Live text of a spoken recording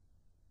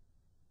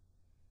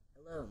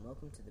Hello and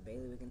welcome to the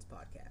Bailey Wiggins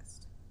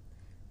Podcast.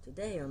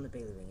 Today on the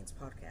Bailey Wiggins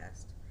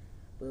Podcast,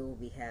 we will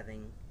be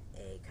having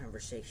a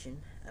conversation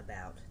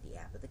about the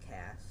app of the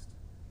cast,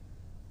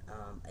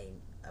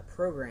 a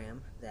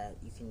program that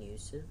you can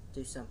use to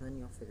do something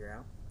you'll figure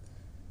out,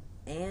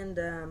 and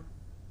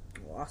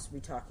we'll also be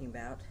talking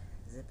about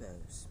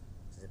Zippos,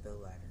 Zippo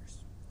lighters.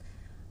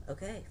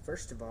 Okay,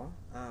 first of all,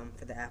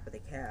 for the app of the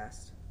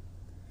cast,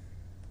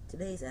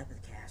 today's app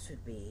of the cast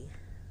would be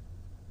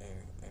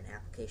an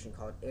application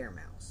called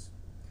AirMouse.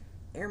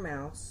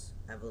 AirMouse,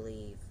 I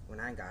believe,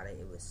 when I got it,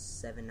 it was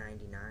 $7.99,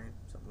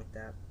 something like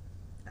that.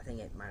 I think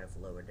it might have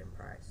lowered in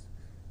price.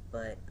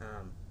 But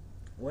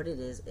what it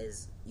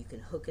is you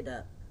can hook it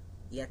up.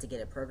 You have to get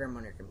a program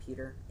on your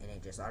computer, and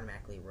it just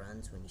automatically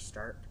runs when you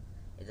start.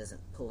 It doesn't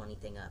pull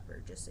anything up, or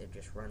it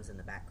just runs in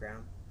the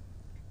background.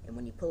 And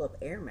when you pull up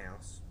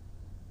AirMouse,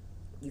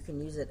 you can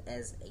use it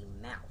as a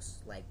mouse,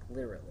 like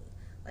literally.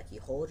 Like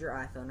you hold your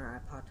iPhone or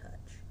iPod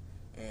Touch,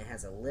 and it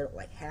has a little,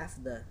 like half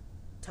the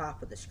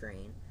top of the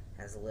screen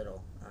has a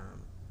little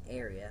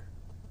area,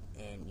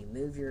 and you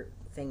move your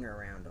finger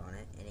around on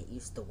it, and it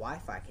uses the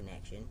Wi-Fi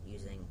connection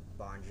using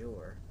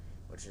Bonjour,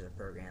 which is a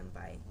program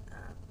by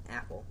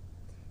Apple,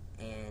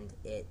 and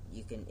it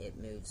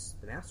moves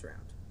the mouse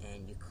around,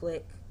 and you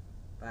click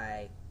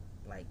by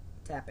like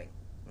tapping.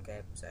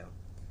 Okay, so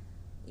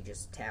you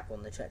just tap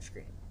on the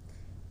touchscreen,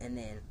 and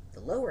then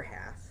the lower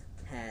half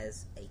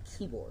has a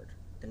keyboard,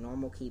 the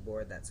normal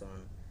keyboard that's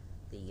on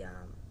the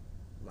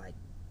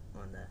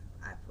on the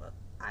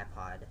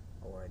iPod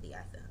or the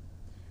iPhone.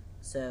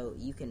 So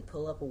you can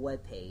pull up a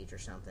web page or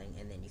something,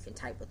 and then you can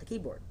type with the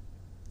keyboard.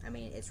 I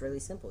mean, it's really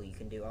simple. You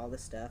can do all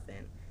this stuff,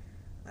 and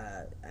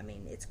I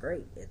mean, it's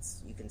great.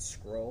 You can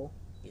scroll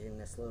using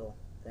this little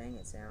thing.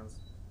 It sounds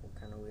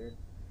kind of weird,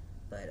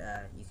 but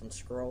you can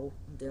scroll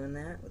doing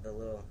that with a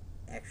little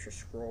extra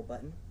scroll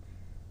button.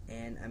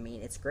 And I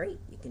mean, it's great.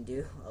 You can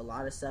do a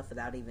lot of stuff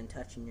without even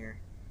touching your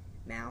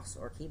mouse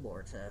or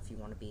keyboard. So if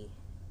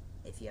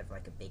you have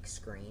like a big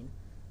screen,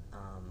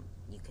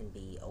 you can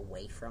be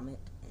away from it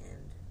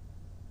and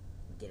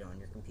get on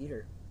your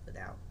computer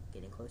without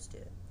getting close to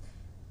it,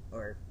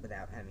 or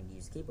without having to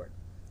use the keyboard.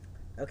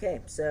 Okay,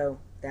 so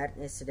that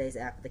is today's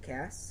app of the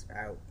cast.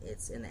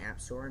 It's in the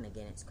App Store, and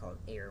again, it's called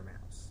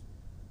AirMouse.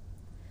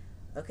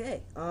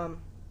 Okay,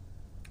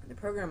 the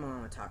program I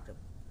want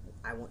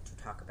to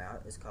talk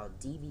about is called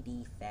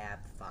DVD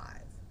Fab 5.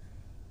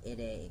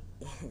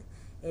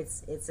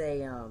 It's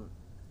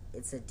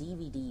a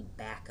DVD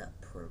backup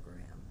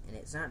program, and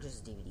it's not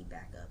just DVD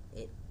backup.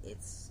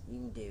 It's you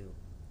can do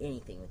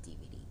anything with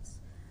DVDs.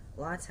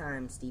 A lot of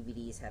times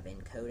DVDs have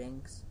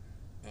encodings,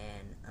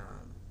 and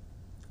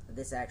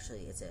this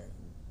actually it's a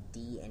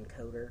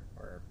de-encoder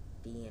or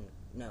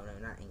not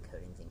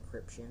encodings,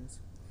 encryptions,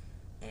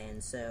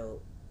 and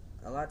so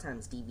a lot of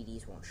times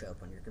DVDs won't show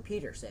up on your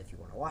computer. So if you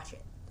want to watch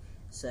it,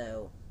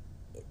 so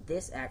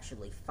this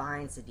actually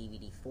finds the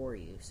DVD for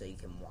you, so you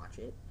can watch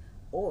it.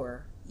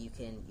 Or you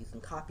can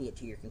copy it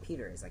to your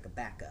computer as like a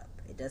backup.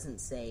 It doesn't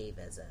save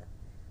as a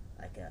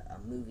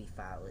movie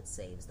file. It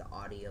saves the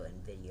audio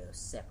and video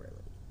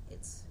separately.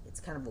 It's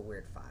kind of a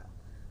weird file.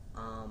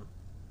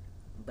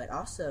 But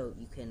also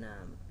you can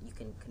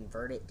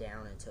convert it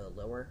down into a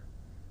lower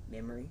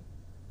memory,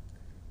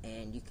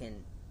 and you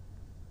can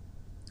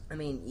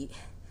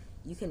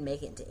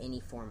make it into any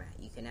format.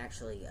 You can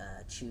actually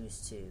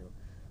choose to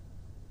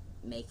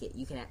make it.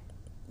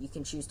 You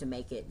can choose to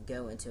make it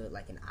go into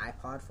like an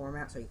iPod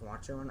format, so you can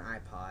watch it on an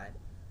iPod,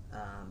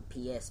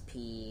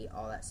 PSP,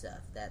 all that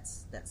stuff.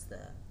 That's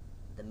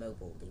the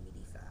mobile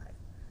DVD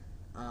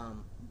 5.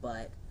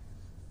 But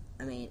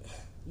I mean,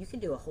 you can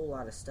do a whole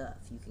lot of stuff.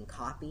 You can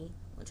copy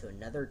onto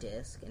another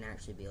disc and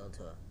actually be able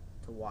to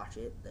watch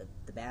it.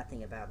 The bad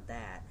thing about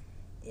that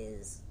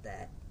is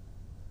that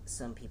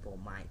some people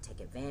might take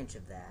advantage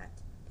of that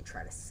and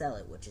try to sell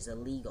it, which is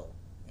illegal,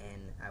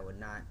 and I would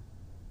not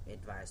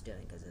advise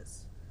doing, because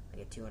it's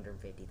like a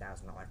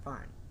 $250,000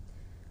 fine.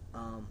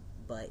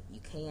 But you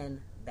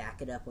can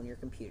back it up on your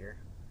computer,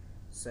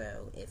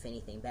 so if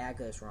anything bad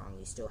goes wrong,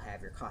 you still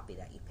have your copy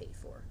that you paid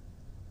for.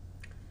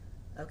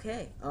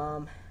 Okay,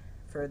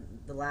 for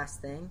the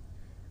last thing,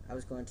 I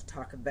was going to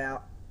talk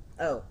about,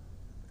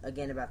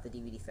 again about the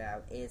DVD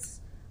Fab.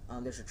 It's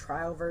there's a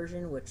trial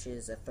version, which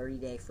is a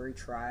 30-day free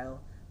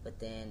trial, but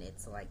then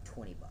it's like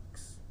 $20.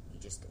 You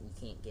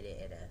can't get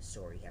it at a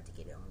store. You have to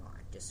get it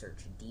online. Just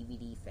search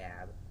DVD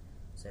Fab.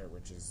 So,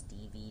 which is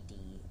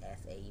DVD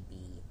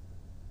FAB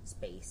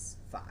space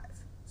 5.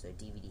 So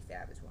DVD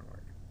Fab is one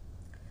word.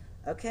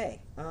 Okay,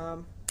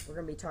 we're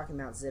going to be talking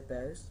about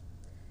Zippos.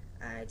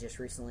 I just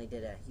recently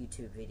did a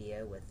YouTube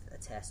video with a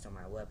test on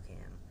my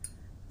webcam,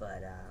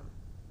 but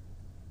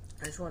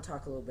I just want to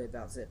talk a little bit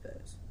about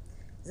Zippos.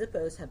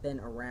 Zippos have been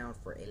around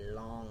for a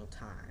long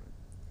time.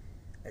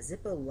 A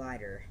Zippo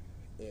lighter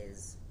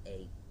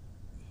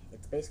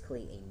it's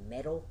basically a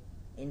metal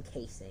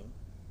encasing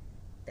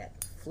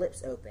that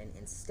flips open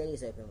and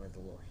stays open with a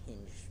little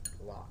hinge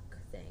lock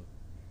thing.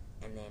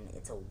 And then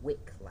it's a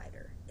wick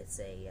lighter. It's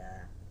a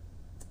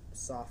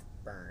soft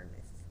burn,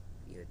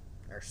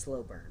 or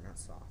slow burn, not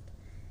soft.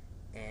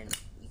 and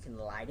you can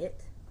light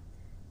it,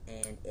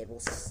 and it will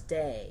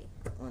stay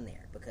on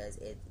there because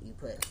you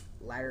put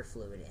lighter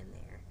fluid in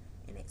there,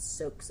 and it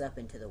soaks up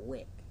into the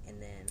wick,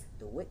 and then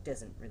the wick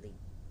doesn't really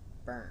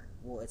burn.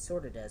 Well, it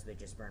sort of does, but it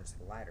just burns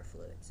the lighter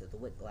fluid, so the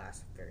wick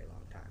lasts a very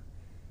long time.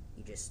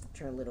 You just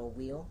turn a little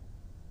wheel,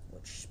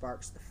 which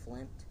sparks the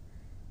flint,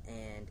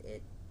 and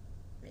it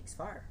makes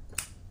fire.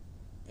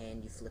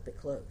 And you flip it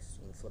closed.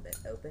 You can flip it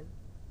open,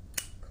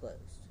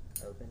 closed,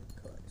 open,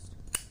 closed.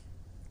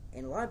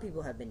 And a lot of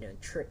people have been doing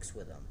tricks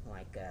with them.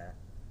 Like,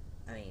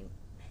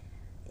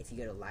 if you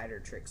go to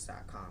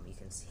lightertricks.com, you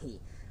can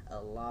see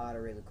a lot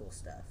of really cool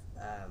stuff.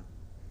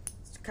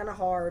 It's kind of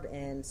hard,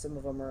 and some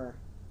of them are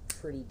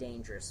pretty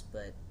dangerous,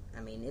 but,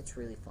 it's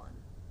really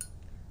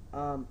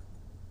fun.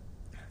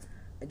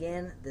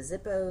 Again, the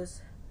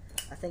Zippos,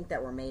 I think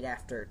that were made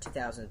after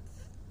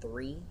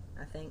 2003,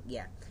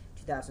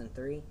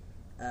 2003.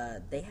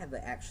 They have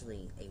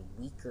actually a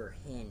weaker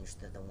hinge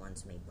than the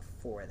ones made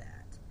before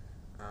that,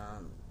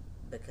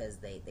 because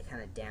they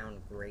kind of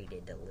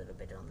downgraded a little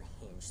bit on the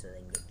hinge so they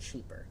can get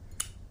cheaper.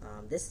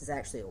 This is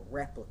actually a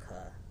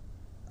replica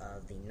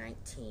of the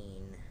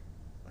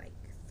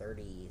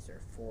 30s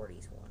or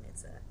 40s one.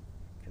 It's a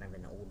kind of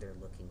an older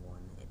looking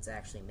one. It's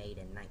actually made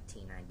in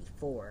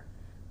 1994,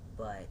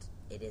 but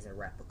it is a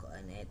replica,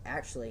 and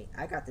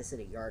I got this at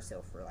a yard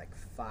sale for like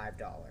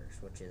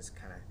 $5, which is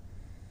kind of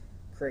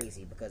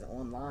crazy because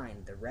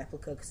online the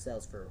replica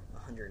sells for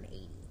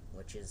 $180,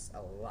 which is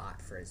a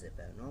lot for a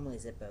Zippo. Normally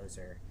Zippos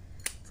are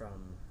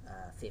from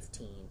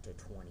 $15 to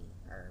 $20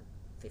 or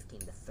 $15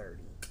 to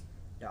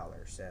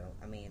 $30. So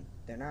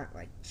they're not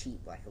like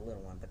cheap like a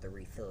little one, but they're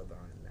refillable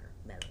and they're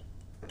metal.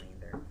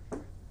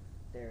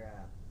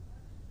 They're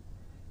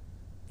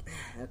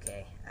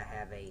okay. I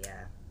have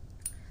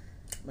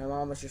my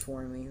mom was just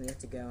warning me we have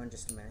to go in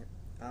just a minute.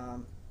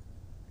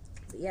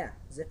 But yeah,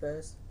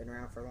 Zippos been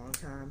around for a long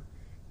time.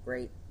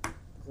 Great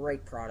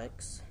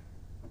products.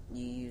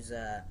 You use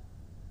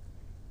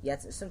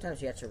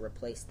sometimes you have to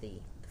replace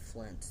the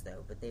flints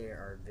though, but they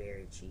are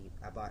very cheap.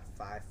 I bought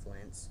 5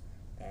 flints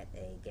at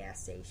a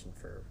gas station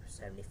for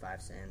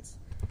 75 cents.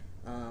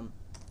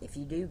 If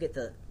you do get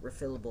the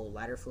refillable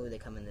lighter fluid, they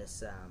come in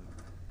this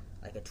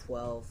like a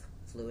 12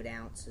 fluid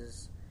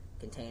ounces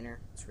container.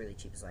 It's really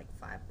cheap. It's like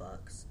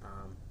 $5.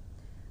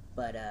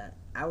 But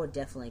I would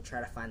definitely try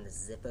to find the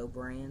Zippo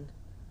brand,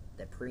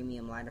 the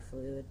premium lighter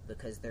fluid,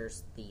 because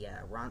there's the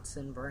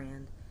Ronson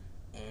brand,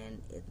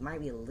 and it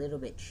might be a little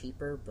bit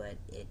cheaper, but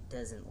it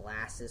doesn't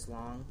last as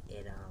long.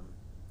 It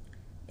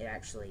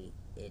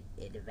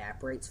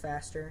evaporates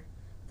faster.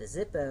 The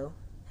Zippo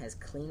has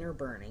cleaner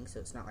burning, so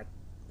it's not like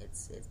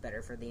it's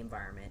better for the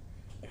environment.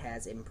 It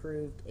has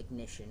improved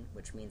ignition,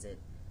 which means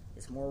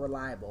it's more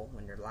reliable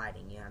when you're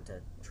lighting. You have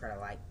to try to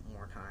light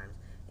more times.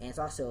 And it's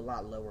also a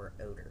lot lower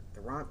odor.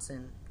 The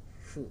Ronson,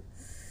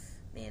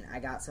 man, I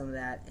got some of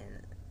that,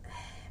 and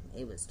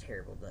it was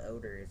terrible. The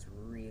odor is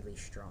really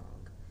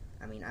strong.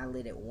 I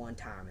lit it one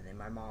time, and then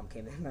my mom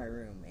came in my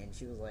room, and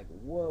she was like,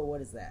 whoa,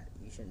 what is that?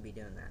 You shouldn't be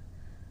doing that.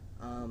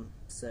 I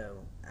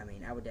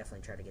would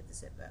definitely try to get the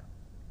Zippo.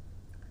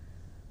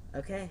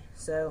 Okay,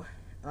 so,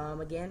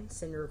 again,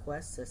 send your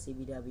requests to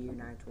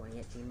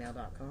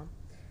cbw920@gmail.com,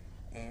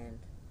 and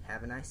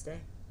have a nice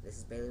day. This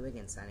is Bailey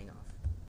Wiggins signing off.